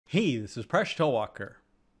Hey, this is Presh Tolwalkar.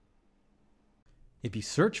 If you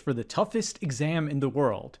search for the toughest exam in the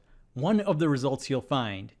world, one of the results you'll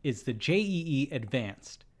find is the JEE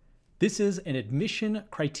Advanced. This is an admission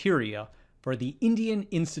criteria for the Indian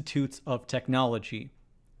Institutes of Technology.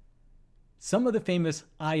 Some of the famous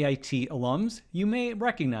IIT alums you may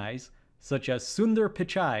recognize, such as Sundar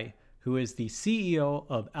Pichai, who is the CEO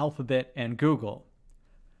of Alphabet and Google.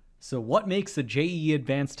 So what makes the JEE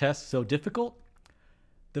Advanced test so difficult?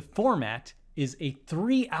 The format is a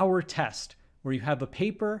 3-hour test where you have a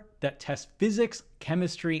paper that tests physics,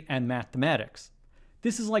 chemistry, and mathematics.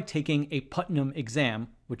 This is like taking a Putnam exam,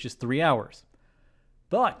 which is 3 hours.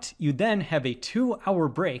 But you then have a 2-hour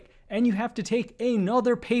break and you have to take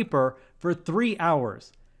another paper for 3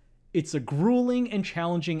 hours. It's a grueling and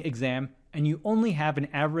challenging exam, and you only have an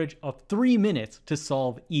average of 3 minutes to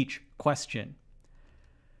solve each question.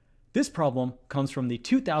 This problem comes from the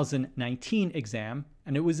 2019 exam,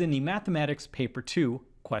 and it was in the Mathematics Paper 2,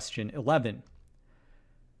 Question 11.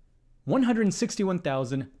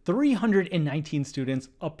 161,319 students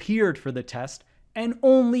appeared for the test, and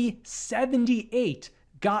only 78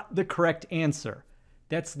 got the correct answer.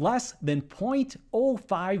 That's less than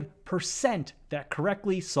 0.05% that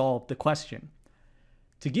correctly solved the question.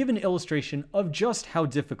 To give an illustration of just how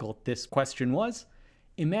difficult this question was,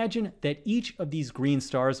 imagine that each of these green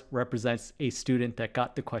stars represents a student that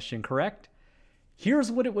got the question correct.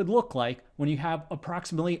 Here's what it would look like when you have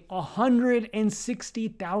approximately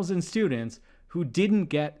 160,000 students who didn't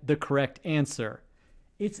get the correct answer.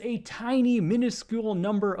 It's a tiny, minuscule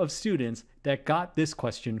number of students that got this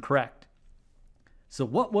question correct. So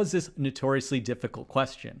what was this notoriously difficult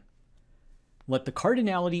question? Let the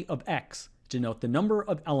cardinality of X denote the number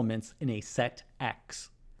of elements in a set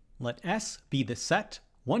X. Let S be the set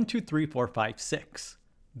 1, 2, 3, 4, 5, 6.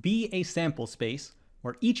 Be a sample space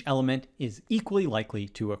where each element is equally likely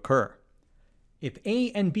to occur. If A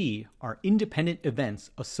and B are independent events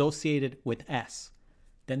associated with S,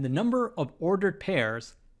 then the number of ordered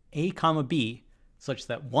pairs A, B, such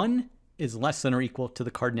that 1 is less than or equal to the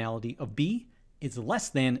cardinality of B, is less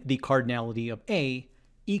than the cardinality of A,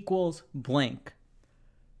 equals blank.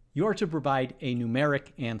 You are to provide a numeric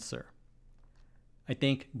answer. I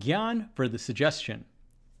thank Gyan for the suggestion.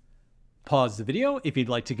 Pause the video if you'd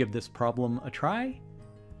like to give this problem a try.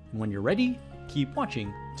 And when you're ready, keep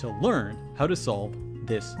watching to learn how to solve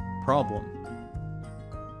this problem.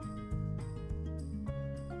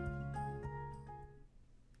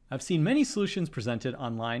 I've seen many solutions presented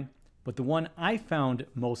online, but the one I found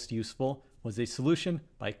most useful was a solution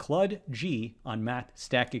by kludg on Math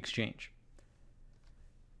Stack Exchange.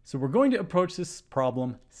 So we're going to approach this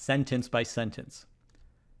problem sentence by sentence.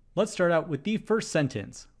 Let's start out with the first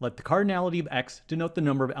sentence. Let the cardinality of X denote the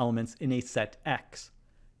number of elements in a set X.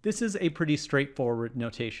 This is a pretty straightforward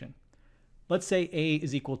notation. Let's say A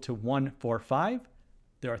is equal to 1, 4, 5.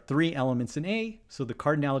 There are 3 elements in A, so the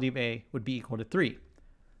cardinality of A would be equal to 3.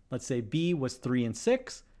 Let's say B was 3 and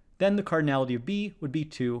 6. Then the cardinality of B would be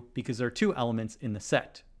 2 because there are 2 elements in the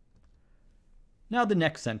set. Now the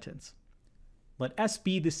next sentence. Let S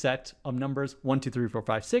be the set of numbers 1, 2, 3, 4,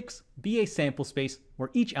 5, 6, be a sample space where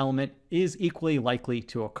each element is equally likely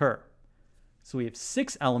to occur. So we have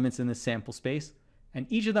 6 elements in this sample space, and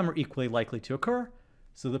each of them are equally likely to occur,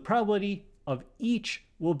 so the probability of each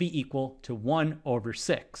will be equal to 1 over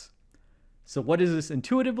 6. So what is this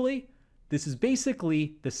intuitively? This is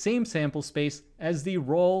basically the same sample space as the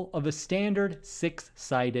roll of a standard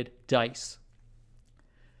 6-sided dice.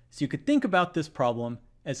 So you could think about this problem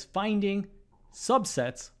as finding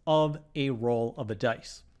subsets of a roll of a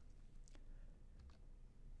dice.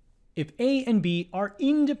 If A and B are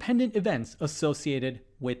independent events associated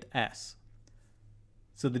with S.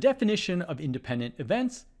 So the definition of independent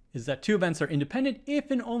events is that 2 events are independent if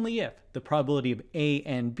and only if the probability of A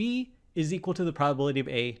and B is equal to the probability of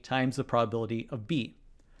A times the probability of B.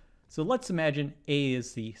 So let's imagine A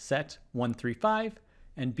is the set 1, 3, 5,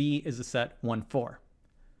 and B is the set 1, 4.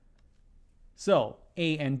 So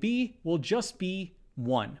A and B will just be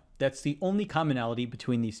 1. That's the only commonality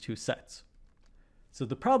between these 2 sets. So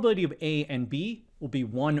the probability of A and B will be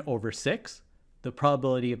 1 over 6. The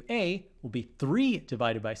probability of A will be 3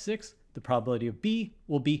 divided by 6. The probability of B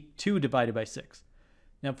will be 2 divided by 6.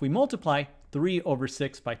 Now if we multiply 3 over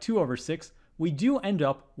 6 by 2 over 6, we do end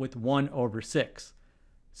up with 1 over 6.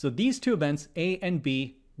 So these 2 events, A and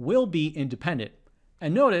B, will be independent.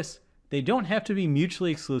 And notice, they don't have to be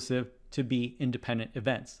mutually exclusive to be independent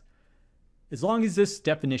events. As long as this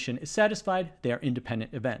definition is satisfied, they are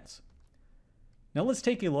independent events. Now let's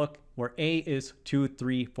take a look where A is 2,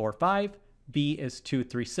 3, 4, 5, B is 2,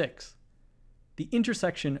 3, 6. The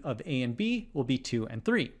intersection of A and B will be 2 and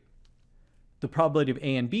 3. the probability of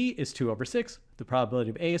A and B is 2 over 6, the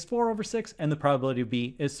probability of A is 4 over 6, and the probability of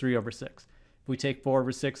B is 3 over 6. If we take 4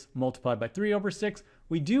 over 6 multiplied by 3 over 6,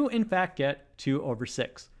 we do in fact get 2 over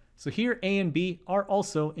 6. So here A and B are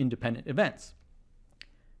also independent events.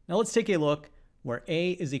 Now let's take a look where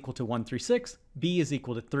A is equal to 1 through 6, B is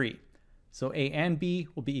equal to 3. So A and B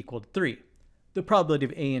will be equal to 3. The probability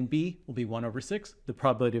of A and B will be 1 over 6. The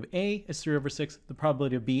probability of A is 3 over 6. The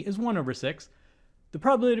probability of B is 1 over 6. The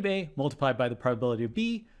probability of A multiplied by the probability of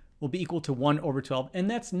B will be equal to 1 over 12, and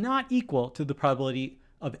that's not equal to the probability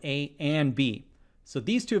of A and B. So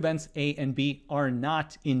these two events, A and B, are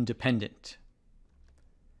not independent.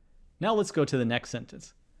 Now let's go to the next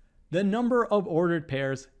sentence. The number of ordered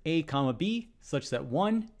pairs A, B, such that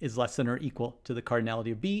 1 is less than or equal to the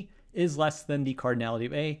cardinality of B, is less than the cardinality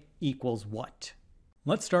of A equals what?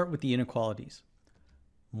 Let's start with the inequalities.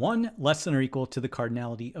 1 less than or equal to the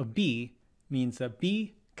cardinality of B means that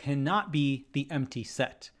B cannot be the empty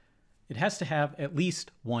set. It has to have at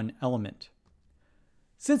least one element.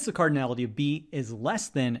 Since the cardinality of B is less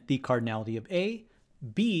than the cardinality of A,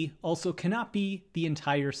 B also cannot be the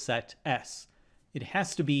entire set S. It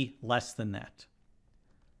has to be less than that.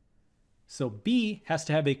 So B has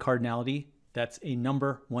to have a cardinality that's a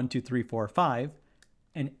number 1, 2, 3, 4, 5,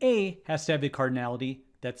 and A has to have a cardinality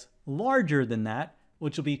that's larger than that,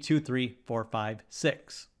 which will be 2, 3, 4, 5,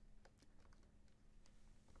 6.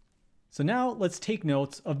 So now let's take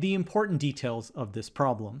notes of the important details of this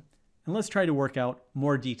problem, and let's try to work out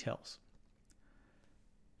more details.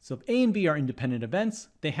 So if A and B are independent events,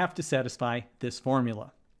 they have to satisfy this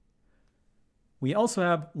formula. We also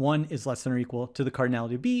have 1 is less than or equal to the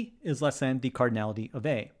cardinality of B is less than the cardinality of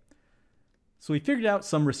A. So we figured out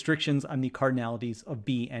some restrictions on the cardinalities of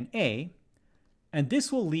B and A, and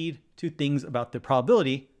this will lead to things about the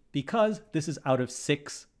probability because this is out of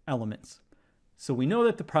 6 elements. So we know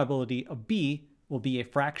that the probability of B will be a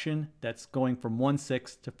fraction that's going from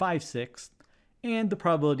 1/6 to 5/6, and the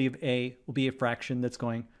probability of A will be a fraction that's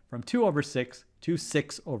going from 2 over 6 to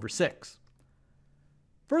 6 over 6.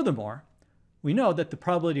 Furthermore, we know that the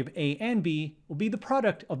probability of A and B will be the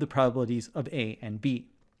product of the probabilities of A and B.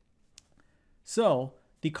 So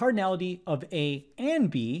the cardinality of A and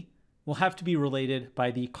B will have to be related by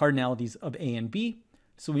the cardinalities of A and B.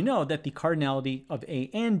 So we know that the cardinality of A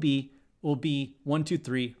and B will be 1, 2,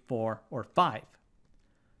 3, 4, or 5.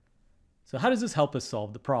 So how does this help us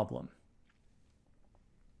solve the problem?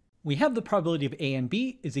 We have the probability of A and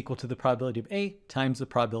B is equal to the probability of A times the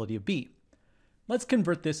probability of B. Let's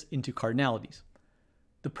convert this into cardinalities.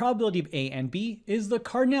 The probability of A and B is the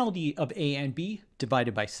cardinality of A and B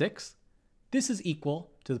divided by 6. This is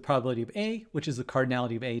equal to the probability of A, which is the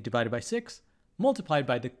cardinality of A divided by 6, multiplied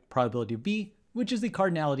by the probability of B, which is the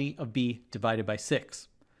cardinality of B divided by 6.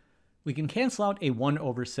 We can cancel out a 1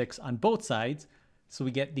 over 6 on both sides, so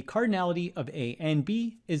we get the cardinality of A and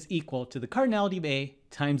B is equal to the cardinality of A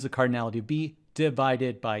times the cardinality of B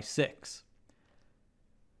divided by 6.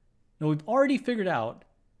 Now we've already figured out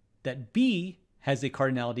that B has a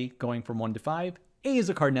cardinality going from 1 to 5, A is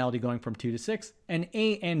a cardinality going from 2 to 6, and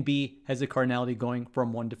A and B has a cardinality going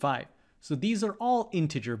from 1 to 5. So these are all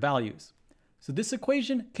integer values. So this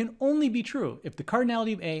equation can only be true if the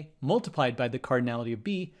cardinality of A multiplied by the cardinality of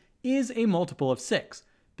B is a multiple of 6,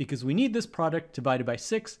 because we need this product divided by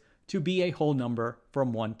 6 to be a whole number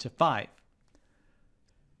from 1 to 5.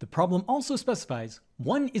 The problem also specifies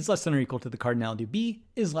 1 is less than or equal to the cardinality of B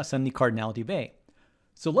is less than the cardinality of A.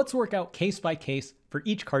 So let's work out case by case for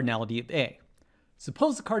each cardinality of A.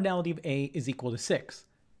 Suppose the cardinality of A is equal to 6.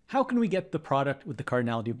 How can we get the product with the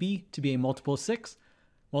cardinality of B to be a multiple of 6?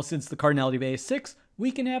 Well, since the cardinality of A is 6,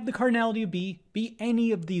 we can have the cardinality of B be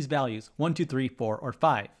any of these values, 1, 2, 3, 4, or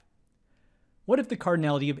 5. What if the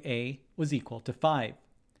cardinality of A was equal to 5?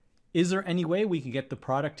 Is there any way we could get the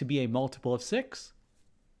product to be a multiple of 6?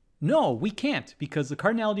 No, we can't, because the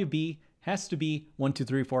cardinality of B has to be 1, 2,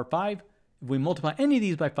 3, 4, 5. If we multiply any of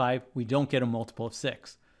these by 5, we don't get a multiple of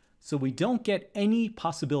 6. So we don't get any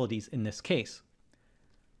possibilities in this case.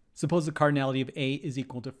 Suppose the cardinality of A is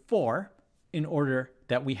equal to 4. In order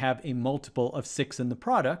that we have a multiple of 6 in the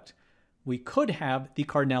product, we could have the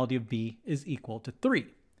cardinality of B is equal to 3.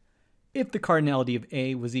 If the cardinality of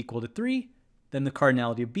A was equal to 3, then the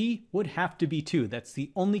cardinality of B would have to be 2. That's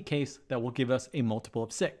the only case that will give us a multiple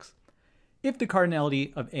of 6. If the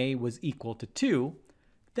cardinality of A was equal to 2,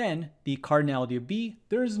 then the cardinality of B,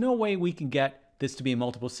 there is no way we can get this to be a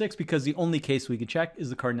multiple of 6 because the only case we can check is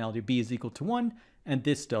the cardinality of B is equal to 1, and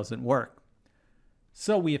this doesn't work.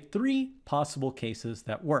 So we have 3 possible cases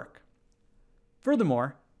that work.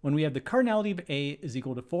 Furthermore, when we have the cardinality of A is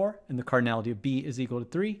equal to 4 and the cardinality of B is equal to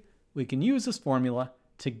 3, we can use this formula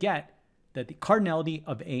to get that the cardinality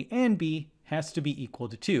of A and B has to be equal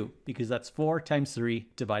to 2, because that's 4 times 3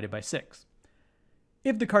 divided by 6.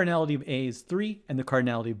 If the cardinality of A is 3 and the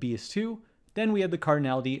cardinality of B is 2, then we have the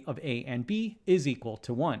cardinality of A and B is equal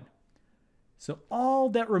to 1. So all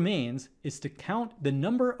that remains is to count the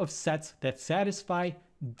number of sets that satisfy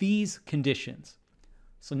these conditions.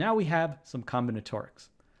 So now we have some combinatorics.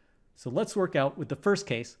 So let's work out with the first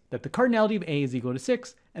case that the cardinality of A is equal to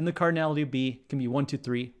 6 and the cardinality of B can be 1, 2,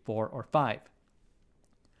 3, 4, or 5.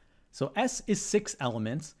 So S is 6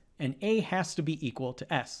 elements and A has to be equal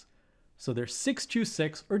to S. So there's 6 choose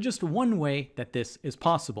 6, or just one way that this is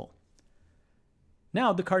possible.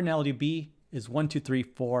 Now the cardinality of B is 1, 2, 3,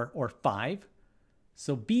 4, or 5.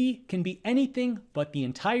 So B can be anything but the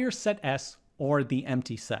entire set S or the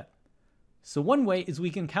empty set. So one way is we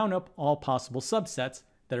can count up all possible subsets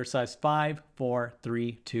that are size 5, 4,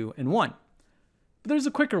 3, 2, and 1. But there's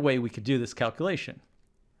a quicker way we could do this calculation.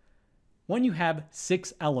 When you have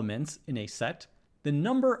 6 elements in a set, the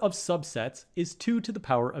number of subsets is 2 to the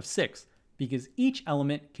power of 6, because each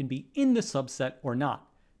element can be in the subset or not.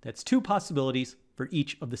 That's 2 possibilities for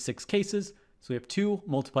each of the 6 cases, so we have 2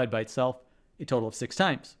 multiplied by itself, a total of 6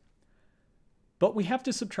 times. But we have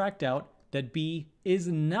to subtract out that B is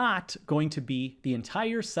not going to be the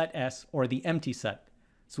entire set S or the empty set.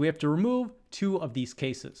 So we have to remove 2 of these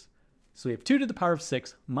cases. So we have 2 to the power of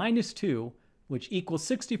 6 minus 2, which equals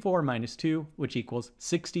 64 minus 2, which equals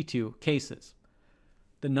 62 cases.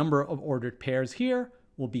 The number of ordered pairs here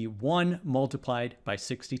will be 1 multiplied by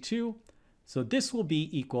 62. So this will be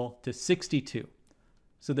equal to 62.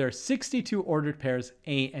 So there are 62 ordered pairs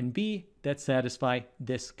A and B that satisfy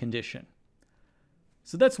this condition.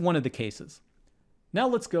 So that's one of the cases. Now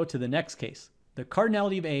let's go to the next case. The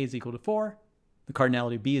cardinality of A is equal to 4, the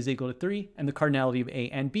cardinality of B is equal to 3, and the cardinality of A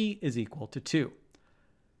and B is equal to 2.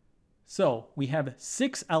 So we have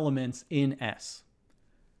 6 elements in S.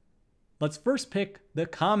 Let's first pick the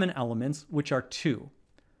common elements, which are 2.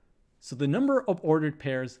 So the number of ordered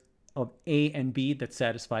pairs of A and B that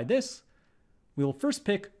satisfy this, we will first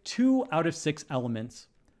pick 2 out of 6 elements.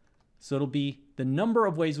 So it'll be the number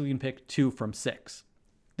of ways we can pick 2 from 6.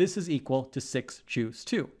 This is equal to 6 choose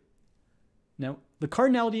 2. Now, the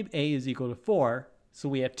cardinality of A is equal to 4, so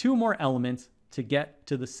we have 2 more elements to get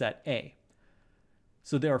to the set A.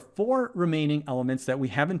 So there are 4 remaining elements that we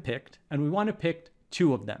haven't picked, and we want to pick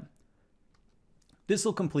 2 of them. This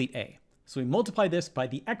will complete A. So we multiply this by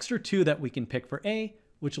the extra 2 that we can pick for A,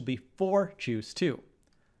 which will be 4 choose 2.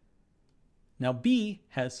 Now B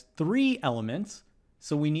has 3 elements,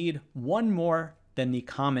 so we need 1 more than the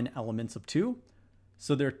common elements of 2.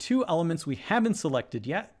 So there are 2 elements we haven't selected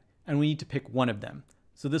yet, and we need to pick 1 of them.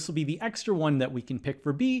 So this will be the extra 1 that we can pick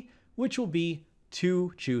for B, which will be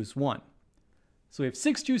 2 choose 1. So we have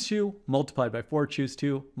 6 choose 2 multiplied by 4 choose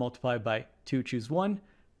 2 multiplied by 2 choose 1.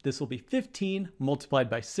 This will be 15 multiplied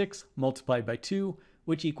by 6 multiplied by 2,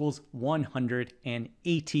 which equals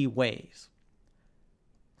 180 ways.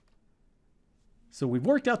 So we've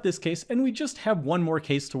worked out this case, and we just have one more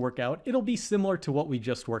case to work out. It'll be similar to what we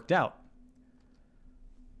just worked out.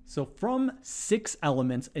 So from 6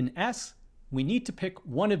 elements in S, we need to pick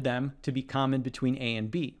 1 of them to be common between A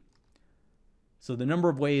and B. So the number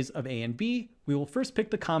of ways of A and B, we will first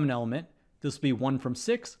pick the common element. This will be 1 from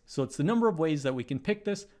 6, so it's the number of ways that we can pick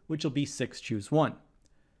this, which will be 6 choose 1.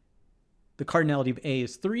 The cardinality of A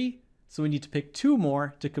is 3, so we need to pick 2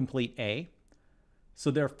 more to complete A.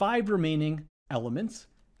 So there are 5 remaining elements,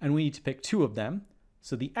 and we need to pick 2 of them.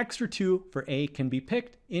 So the extra 2 for A can be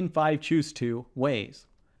picked in 5 choose 2 ways.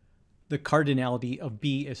 The cardinality of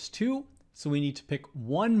B is 2, so we need to pick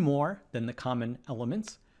 1 more than the common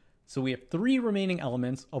elements. So we have 3 remaining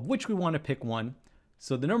elements, of which we want to pick 1.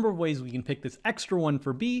 So the number of ways we can pick this extra 1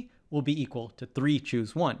 for B will be equal to 3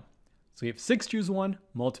 choose 1. So we have 6 choose 1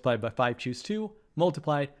 multiplied by 5 choose 2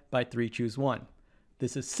 multiplied by 3 choose 1.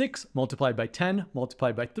 This is 6 multiplied by 10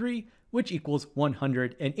 multiplied by 3, which equals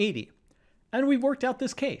 180. And we've worked out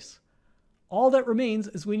this case. All that remains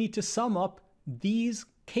is we need to sum up these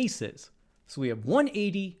cases. So we have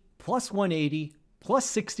 180 plus 180 plus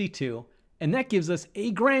 62, and that gives us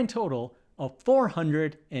a grand total of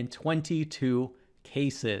 422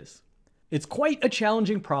 cases. It's quite a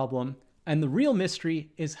challenging problem, and the real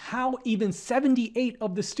mystery is how even 78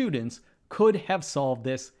 of the students could have solved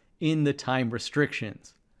this in the time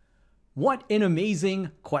restrictions. What an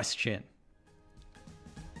amazing question.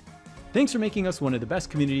 Thanks for making us one of the best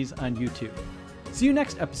communities on YouTube. See you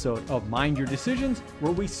next episode of Mind Your Decisions,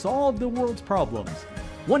 where we solve the world's problems,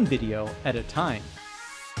 one video at a time.